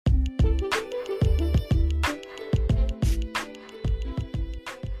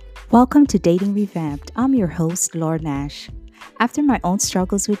Welcome to Dating Revamped. I'm your host, Laura Nash. After my own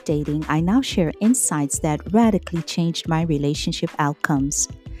struggles with dating, I now share insights that radically changed my relationship outcomes.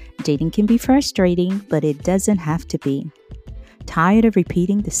 Dating can be frustrating, but it doesn't have to be. Tired of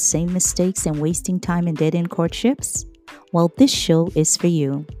repeating the same mistakes and wasting time in dead end courtships? Well, this show is for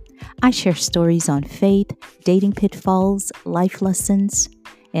you. I share stories on faith, dating pitfalls, life lessons,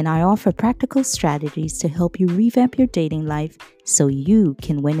 and I offer practical strategies to help you revamp your dating life so you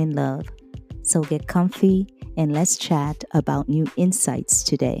can win in love. So get comfy and let's chat about new insights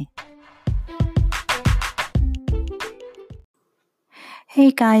today.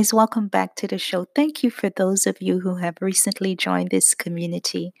 Hey guys, welcome back to the show. Thank you for those of you who have recently joined this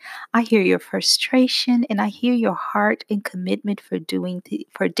community. I hear your frustration and I hear your heart and commitment for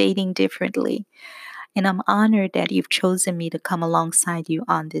dating differently. And I'm honored that you've chosen me to come alongside you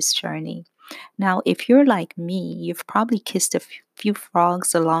on this journey. Now, if you're like me, you've probably kissed a few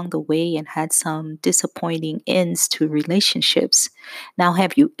frogs along the way and had some disappointing ends to relationships. Now,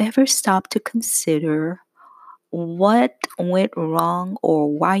 have you ever stopped to consider what went wrong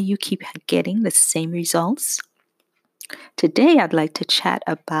or why you keep getting the same results? Today, I'd like to chat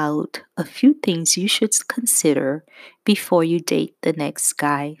about a few things you should consider before you date the next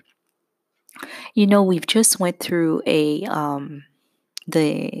guy. We've just went through the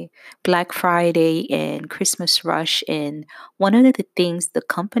Black Friday and Christmas rush, and one of the things the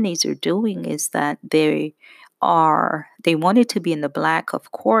companies are doing is that they want it to be in the black,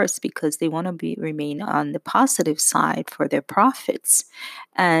 of course, because they want to remain on the positive side for their profits.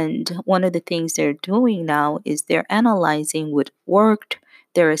 And one of the things they're doing now is they're analyzing what worked.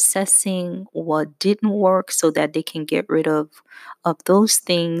 They're assessing what didn't work so that they can get rid of those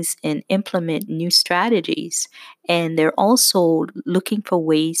things and implement new strategies. And they're also looking for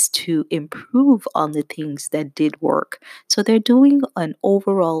ways to improve on the things that did work. So they're doing an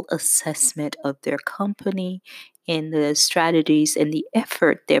overall assessment of their company and the strategies and the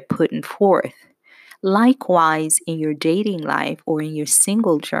effort they're putting forth. Likewise, in your dating life or in your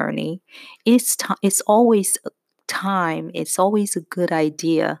single journey, it's always time, it's always a good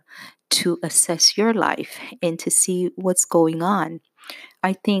idea to assess your life and to see what's going on.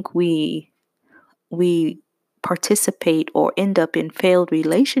 I think we participate or end up in failed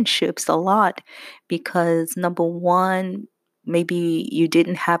relationships a lot because number one, maybe you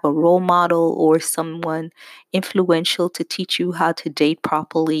didn't have a role model or someone influential to teach you how to date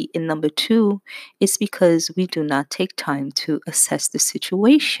properly. And number two, it's because we do not take time to assess the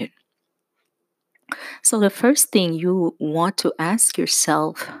situation. So the first thing you want to ask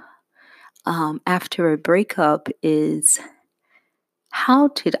yourself after a breakup is, how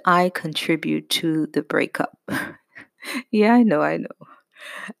did I contribute to the breakup? Yeah, I know.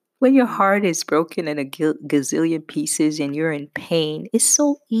 When your heart is broken in a gazillion pieces and you're in pain, it's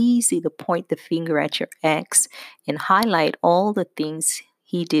so easy to point the finger at your ex and highlight all the things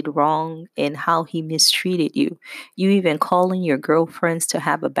he did wrong and how he mistreated you. You even calling your girlfriends to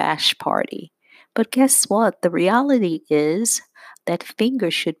have a bash party. But guess what? The reality is that finger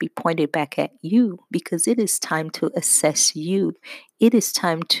should be pointed back at you because it is time to assess you. It is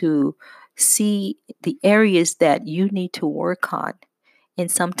time to see the areas that you need to work on. And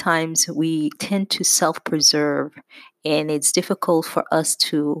sometimes we tend to self preserve, and it's difficult for us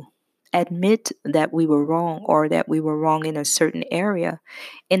to admit that we were wrong or that we were wrong in a certain area.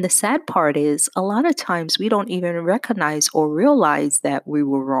 And the sad part is, a lot of times we don't even recognize or realize that we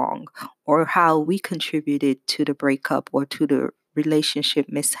were wrong or how we contributed to the breakup or to the relationship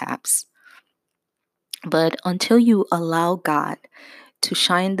mishaps. But until you allow God to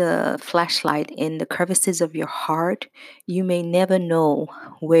shine the flashlight in the crevices of your heart, you may never know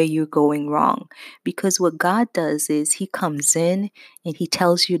where you're going wrong. Because what God does is He comes in and He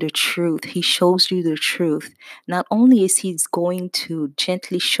tells you the truth. He shows you the truth. Not only is He going to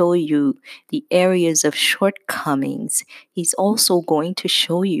gently show you the areas of shortcomings, He's also going to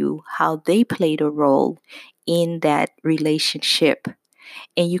show you how they played a role in that relationship.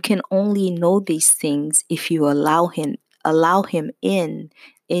 And you can only know these things if you allow him in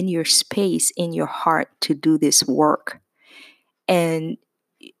your space, in your heart, to do this work. And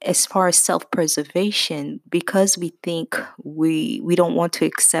as far as self-preservation, because we think we don't want to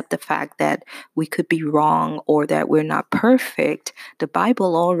accept the fact that we could be wrong or that we're not perfect, the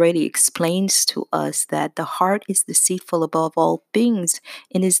Bible already explains to us that the heart is deceitful above all things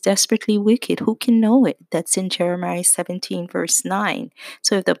and is desperately wicked. Who can know it? That's in Jeremiah 17 verse 9.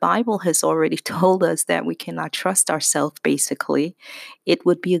 So if the Bible has already told us that we cannot trust ourselves, basically, it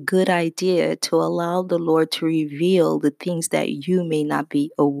would be a good idea to allow the Lord to reveal the things that you may not be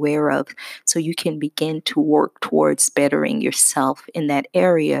be aware of, so you can begin to work towards bettering yourself in that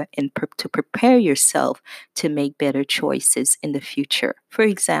area and to prepare yourself to make better choices in the future. For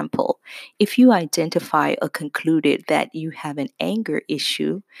example, if you identify or concluded that you have an anger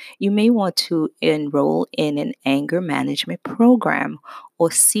issue, you may want to enroll in an anger management program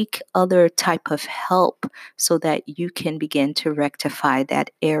or seek other type of help so that you can begin to rectify that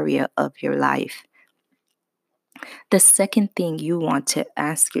area of your life. The second thing you want to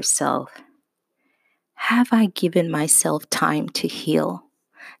ask yourself, have I given myself time to heal?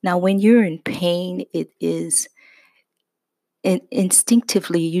 Now, when you're in pain, it is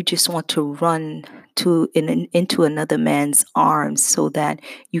instinctively you just want to run into another man's arms so that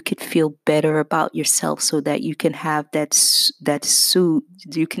you could feel better about yourself, so that you can have that soothe,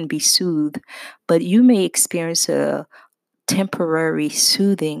 you can be soothed. But you may experience a temporary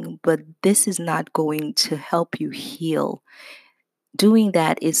soothing, but this is not going to help you heal. Doing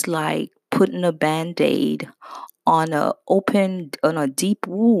that is like putting a band-aid on a deep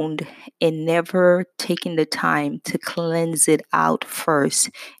wound and never taking the time to cleanse it out first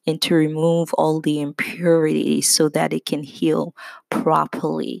and to remove all the impurities so that it can heal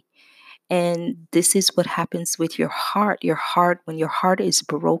properly. And this is what happens with your heart. Your heart, when your heart is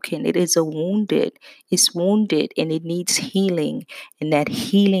broken, it's wounded and it needs healing, and that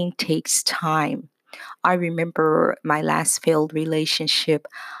healing takes time. I remember my last failed relationship.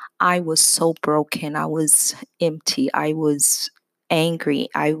 I was so broken. I was empty. I was angry.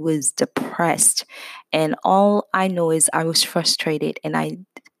 I was depressed. And all I know is I was frustrated and I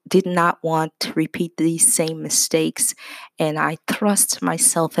did not want to repeat these same mistakes. And I thrust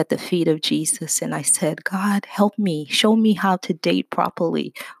myself at the feet of Jesus and I said, God, help me. Show me how to date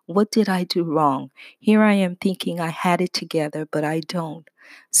properly. What did I do wrong? Here I am thinking I had it together, but I don't.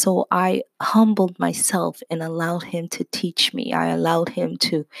 So I humbled myself and allowed him to teach me. I allowed him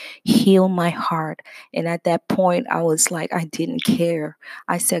to heal my heart. And at that point, I was like, I didn't care.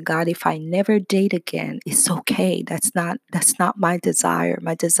 I said, God, if I never date again, it's okay. That's not my desire.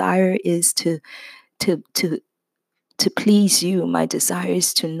 My desire is to to to please you. My desire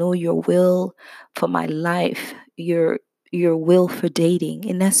is to know your will for my life, your will for dating.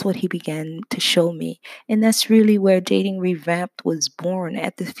 And that's what he began to show me. And that's really where Dating Revamped was born,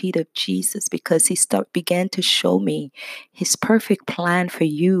 at the feet of Jesus, because began to show me his perfect plan for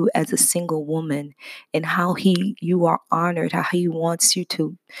you as a single woman, and how you are honored, how he wants you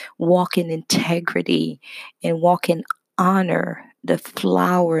to walk in integrity and walk in honor, the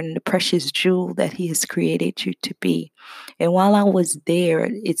flower and the precious jewel that he has created you to be. And while I was there,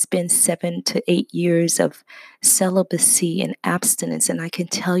 it's been 7 to 8 years of celibacy and abstinence. And I can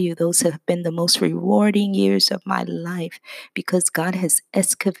tell you, those have been the most rewarding years of my life, because God has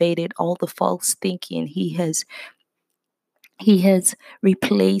excavated all the false thinking. He has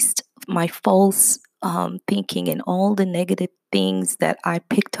replaced my false thinking and all the negative things that I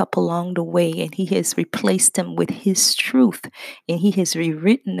picked up along the way, and He has replaced them with His truth. And He has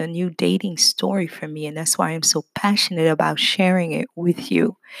rewritten a new dating story for me. And that's why I'm so passionate about sharing it with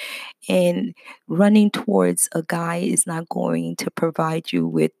you. And running towards a guy is not going to provide you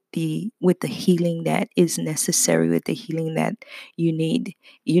with the healing that is necessary, with the healing that you need.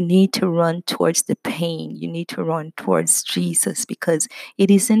 You need to run towards the pain. You need to run towards Jesus, because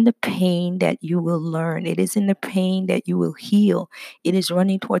it is in the pain that you will learn. It is in the pain that you will heal. It is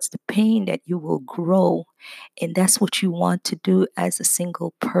running towards the pain that you will grow. And that's what you want to do as a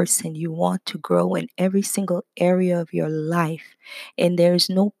single person. You want to grow in every single area of your life. And there is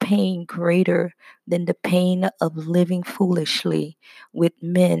no pain greater than the pain of living foolishly with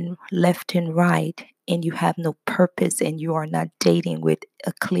men left and right, and you have no purpose and you are not dating with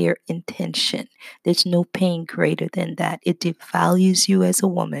a clear intention. There's no pain greater than that. It devalues you as a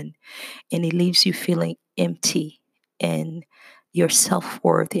woman, and it leaves you feeling empty, and your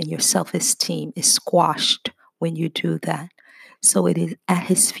self-worth and your self-esteem is squashed when you do that. So it is at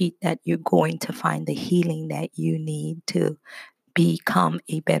his feet that you're going to find the healing that you need to become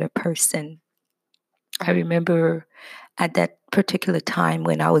a better person. I remember at that particular time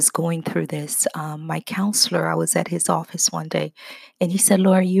when I was going through this, my counselor, I was at his office one day, and he said,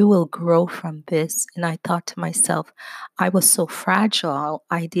 Laura, you will grow from this. And I thought to myself, I was so fragile.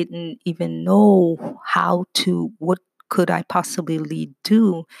 I didn't even know what could I possibly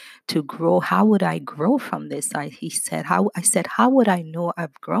do to grow? How would I grow from this? He said, I said, how would I know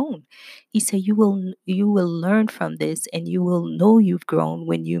I've grown? He said, you will learn from this, and you will know you've grown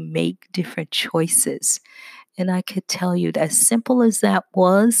when you make different choices. And I could tell you that as simple as that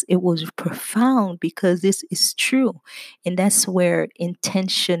was, it was profound because this is true. And that's where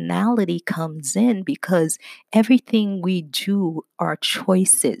intentionality comes in because everything we do are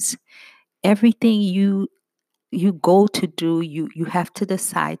choices. Everything you go to do, you have to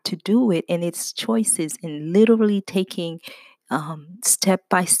decide to do it, and it's choices, and literally taking step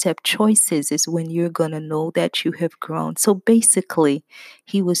by step choices is when you're going to know that you have grown. So basically,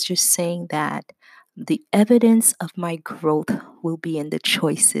 he was just saying that the evidence of my growth will be in the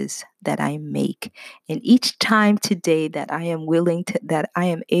choices that I make. And each time today that I am willing to, that I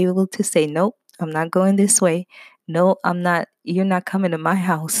am able to say, nope, I'm not going this way. No, I'm not, you're not coming to my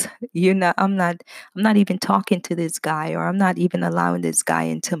house. I'm not even talking to this guy, or I'm not even allowing this guy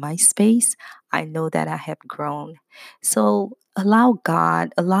into my space. I know that I have grown. So allow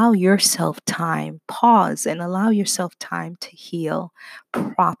God, allow yourself time, pause and allow yourself time to heal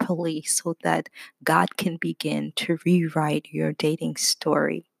properly so that God can begin to rewrite your dating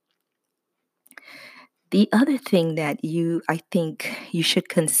story. The other thing that I think you should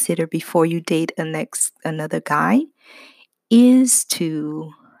consider before you date another guy is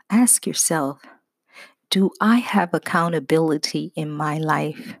to ask yourself, do I have accountability in my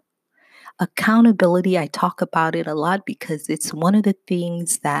life? Accountability, I talk about it a lot because it's one of the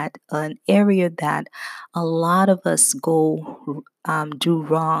things that an area that a lot of us do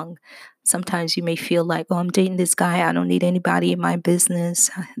wrong. Sometimes you may feel like, oh, I'm dating this guy. I don't need anybody in my business.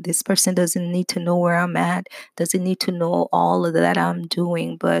 This person doesn't need to know where I'm at, doesn't need to know all of that I'm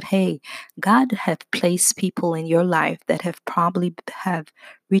doing. But hey, God have placed people in your life that have probably have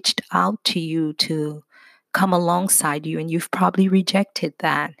reached out to you to come alongside you, and you've probably rejected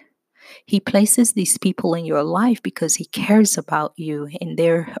that. He places these people in your life because He cares about you and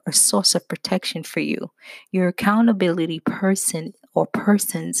they're a source of protection for you. Your accountability person or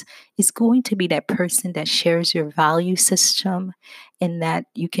persons is going to be that person that shares your value system and that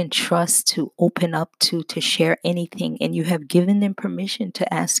you can trust to open up to share anything. And you have given them permission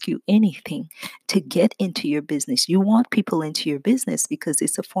to ask you anything to get into your business. You want people into your business because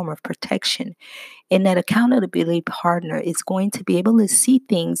it's a form of protection. And that accountability partner is going to be able to see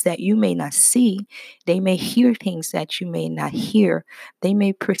things that you may not see. They may hear things that you may not hear. They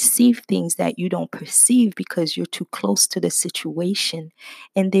may perceive things that you don't perceive because you're too close to the situation.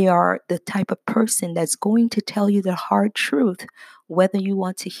 And they are the type of person that's going to tell you the hard truth, whether you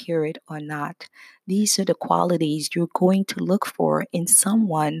want to hear it or not. These are the qualities you're going to look for in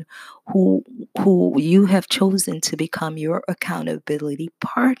someone who who you have chosen to become your accountability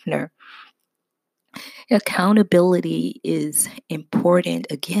partner. Accountability is important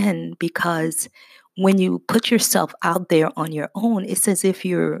again because when you put yourself out there on your own, it's as if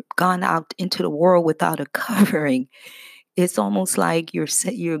you're gone out into the world without a covering. It's almost like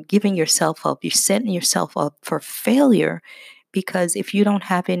you're giving yourself up. You're setting yourself up for failure because if you don't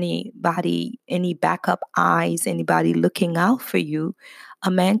have anybody, any backup eyes, anybody looking out for you,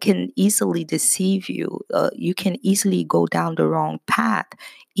 a man can easily deceive you. You can easily go down the wrong path,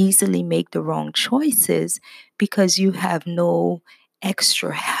 easily make the wrong choices because you have no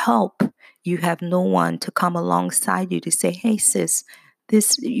extra help. You have no one to come alongside you to say, "Hey, sis,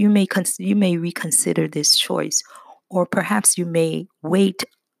 this you may reconsider this choice." Or perhaps you may wait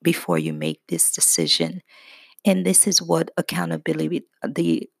before you make this decision. And this is what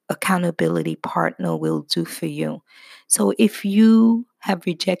the accountability partner will do for you. So if you have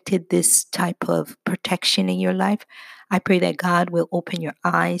rejected this type of protection in your life, I pray that God will open your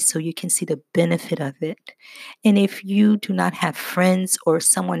eyes so you can see the benefit of it. And if you do not have friends or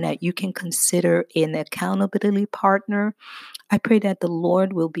someone that you can consider an accountability partner, I pray that the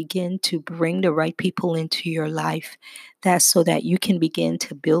Lord will begin to bring the right people into your life, that so that you can begin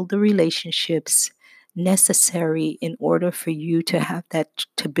to build the relationships necessary in order for you to have that,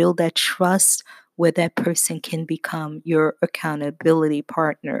 to build that trust where that person can become your accountability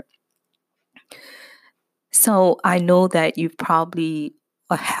partner. So I know that you've probably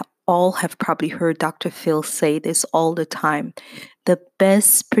all have probably heard Dr. Phil say this all the time. The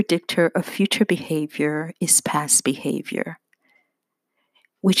best predictor of future behavior is past behavior,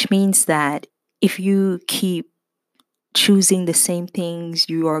 which means that if you keep choosing the same things,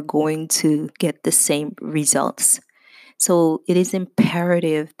 you are going to get the same results. So it is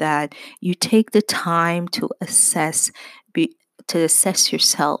imperative that you take the time to be, to assess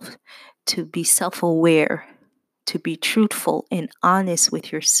yourself, to be self-aware, to be truthful and honest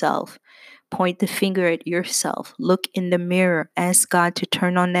with yourself. Point the finger at yourself. Look in the mirror. Ask God to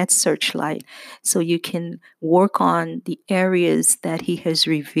turn on that searchlight so you can work on the areas that He has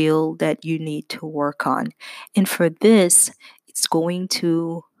revealed that you need to work on. And for this, it's going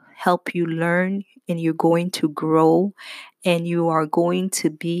to help you learn, and you're going to grow, and you are going to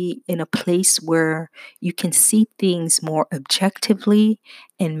be in a place where you can see things more objectively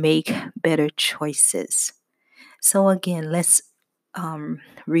and make better choices. So, again, let's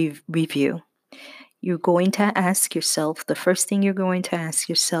review. You're going to ask yourself, the first thing you're going to ask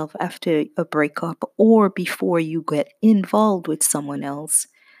yourself after a breakup or before you get involved with someone else: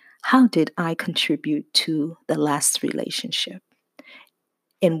 how did I contribute to the last relationship?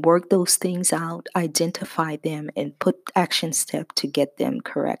 And work those things out, identify them, and put action step to get them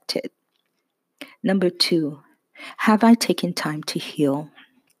corrected. Number two, have I taken time to heal?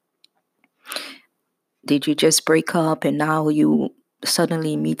 Did you just break up and now you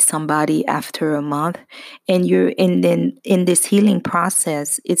suddenly meet somebody after a month, and you're in this healing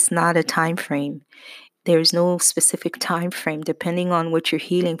process? It's not a time frame. There's no specific time frame depending on what you're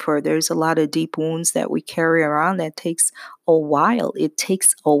healing for. There's a lot of deep wounds that we carry around that takes a while. It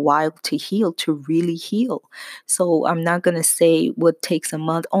takes a while to heal, to really heal. So I'm not going to say what takes a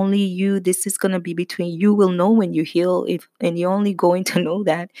month. Only you, this is going to be between you, will know when you heal, if and you're only going to know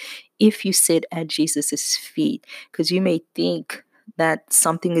that if you sit at Jesus's feet, because you may think that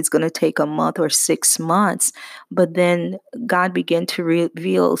something is going to take a month or 6 months, but then God began to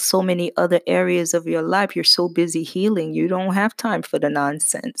reveal so many other areas of your life. You're so busy healing, you don't have time for the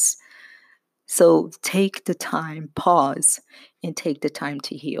nonsense. So take the time, pause, and take the time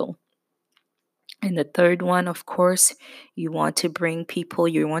to heal. And the third one, of course, you want to bring people,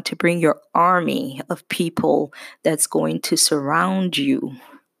 you want to bring your army of people that's going to surround you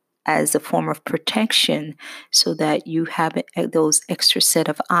as a form of protection, so that you have those extra set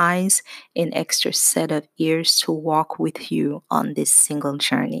of eyes and extra set of ears to walk with you on this single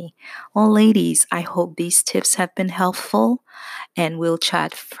journey. Well, ladies, I hope these tips have been helpful, and we'll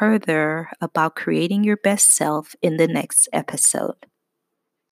chat further about creating your best self in the next episode.